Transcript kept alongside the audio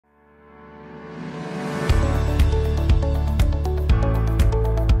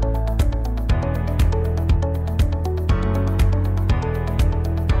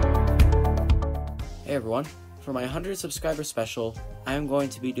For my 100 subscriber special, I am going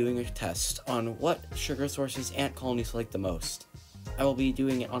to be doing a test on what sugar sources ant colonies like the most. I will be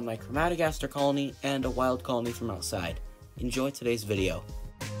doing it on my Chromatogaster colony and a wild colony from outside. Enjoy today's video.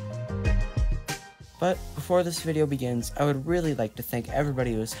 But before this video begins, I would really like to thank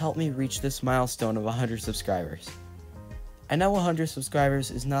everybody who has helped me reach this milestone of 100 subscribers. I know 100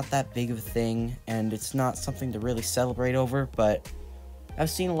 subscribers is not that big of a thing, and it's not something to really celebrate over, but I've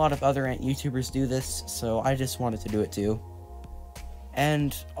seen a lot of other ant YouTubers do this, so I just wanted to do it too.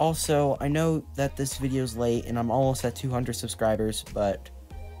 And also, I know that this video's late and I'm almost at 200 subscribers, but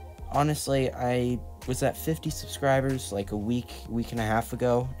honestly, I was at 50 subscribers like a week and a half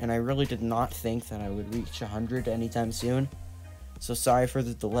ago, and I really did not think that I would reach 100 anytime soon, so sorry for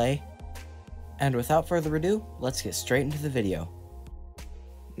the delay. And without further ado, let's get straight into the video.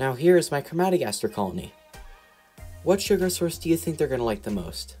 Now here is my Chromatogaster colony. What sugar source do you think they're going to like the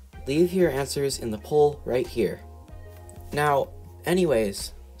most? Leave your answers in the poll right here. Now,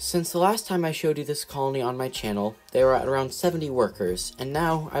 anyways, since the last time I showed you this colony on my channel, they were at around 70 workers, and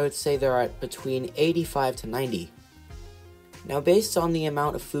now I would say they're at between 85 to 90. Now based on the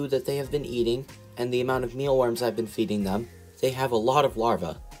amount of food that they have been eating, and the amount of mealworms I've been feeding them, they have a lot of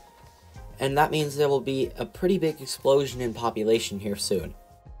larvae. And that means there will be a pretty big explosion in population here soon.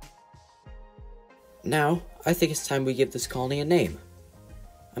 Now, I think it's time we give this colony a name.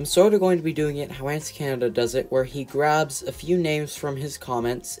 I'm sort of going to be doing it how Ants Canada does it, where he grabs a few names from his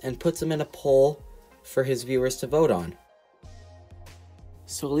comments and puts them in a poll for his viewers to vote on.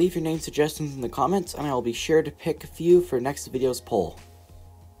 So leave your name suggestions in the comments, and I will be sure to pick a few for next video's poll.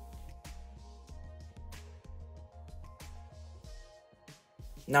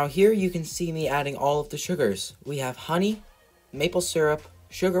 Now here you can see me adding all of the sugars. We have honey, maple syrup,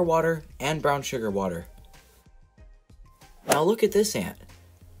 sugar water, and brown sugar water. Now look at this ant.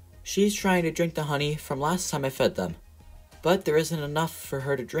 She's trying to drink the honey from last time I fed them, but there isn't enough for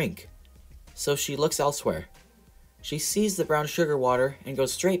her to drink, so she looks elsewhere. She sees the brown sugar water and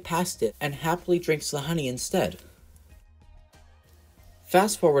goes straight past it and happily drinks the honey instead.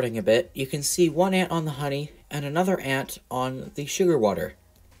 Fast forwarding a bit, you can see one ant on the honey and another ant on the sugar water.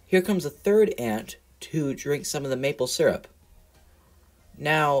 Here comes a third ant to drink some of the maple syrup.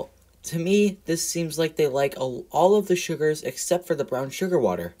 Now, to me, this seems like they like all of the sugars except for the brown sugar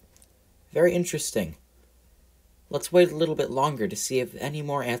water. Very interesting. Let's wait a little bit longer to see if any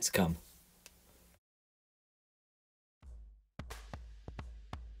more ants come.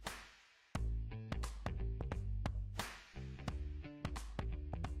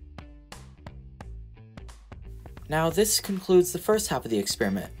 Now, this concludes the first half of the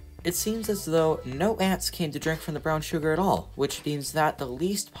experiment. It seems as though no ants came to drink from the brown sugar at all, which means that the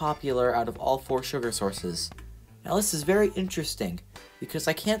least popular out of all 4 sugar sources. Now this is very interesting, because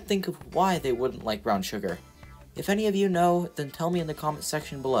I can't think of why they wouldn't like brown sugar. If any of you know, then tell me in the comment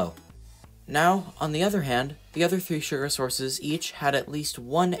section below. Now, on the other hand, the other 3 sugar sources each had at least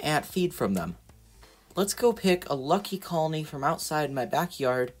one ant feed from them. Let's go pick a lucky colony from outside my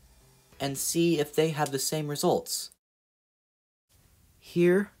backyard and see if they have the same results.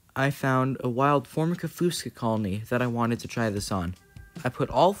 Here, I found a wild Formica fusca colony that I wanted to try this on. I put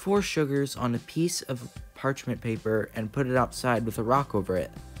all 4 sugars on a piece of parchment paper and put it outside with a rock over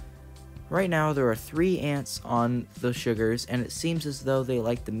it. Right now there are 3 ants on the sugars, and it seems as though they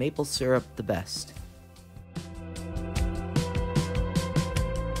like the maple syrup the best.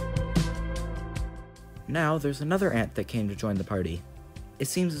 Now there's another ant that came to join the party. It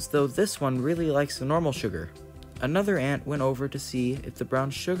seems as though this one really likes the normal sugar. Another ant went over to see if the brown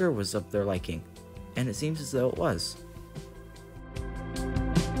sugar was of their liking, and it seems as though it was.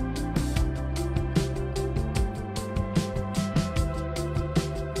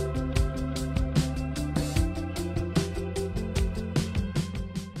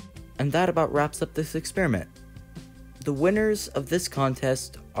 And that about wraps up this experiment. The winners of this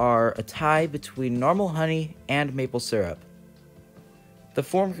contest are a tie between normal honey and maple syrup. The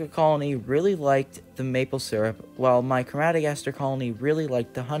Formica colony really liked the maple syrup, while my Chromatogaster colony really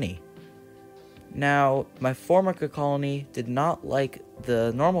liked the honey. Now, my Formica colony did not like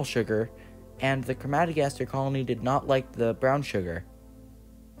the normal sugar, and the Chromatogaster colony did not like the brown sugar.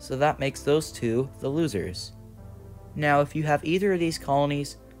 So that makes those 2 the losers. Now, if you have either of these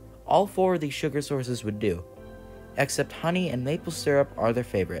colonies, all 4 of these sugar sources would do, except honey and maple syrup are their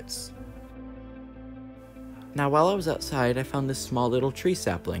favorites. Now while I was outside, I found this small little tree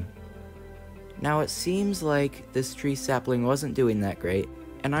sapling. Now it seems like this tree sapling wasn't doing that great,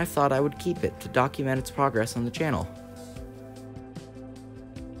 and I thought I would keep it to document its progress on the channel.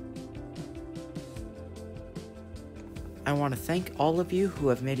 I want to thank all of you who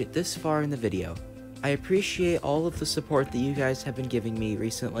have made it this far in the video. I appreciate all of the support that you guys have been giving me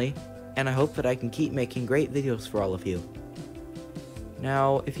recently, and I hope that I can keep making great videos for all of you.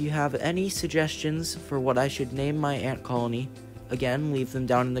 Now, if you have any suggestions for what I should name my ant colony, again, leave them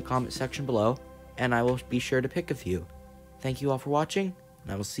down in the comment section below, and I will be sure to pick a few. Thank you all for watching,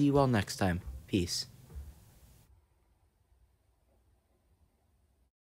 and I will see you all next time. Peace.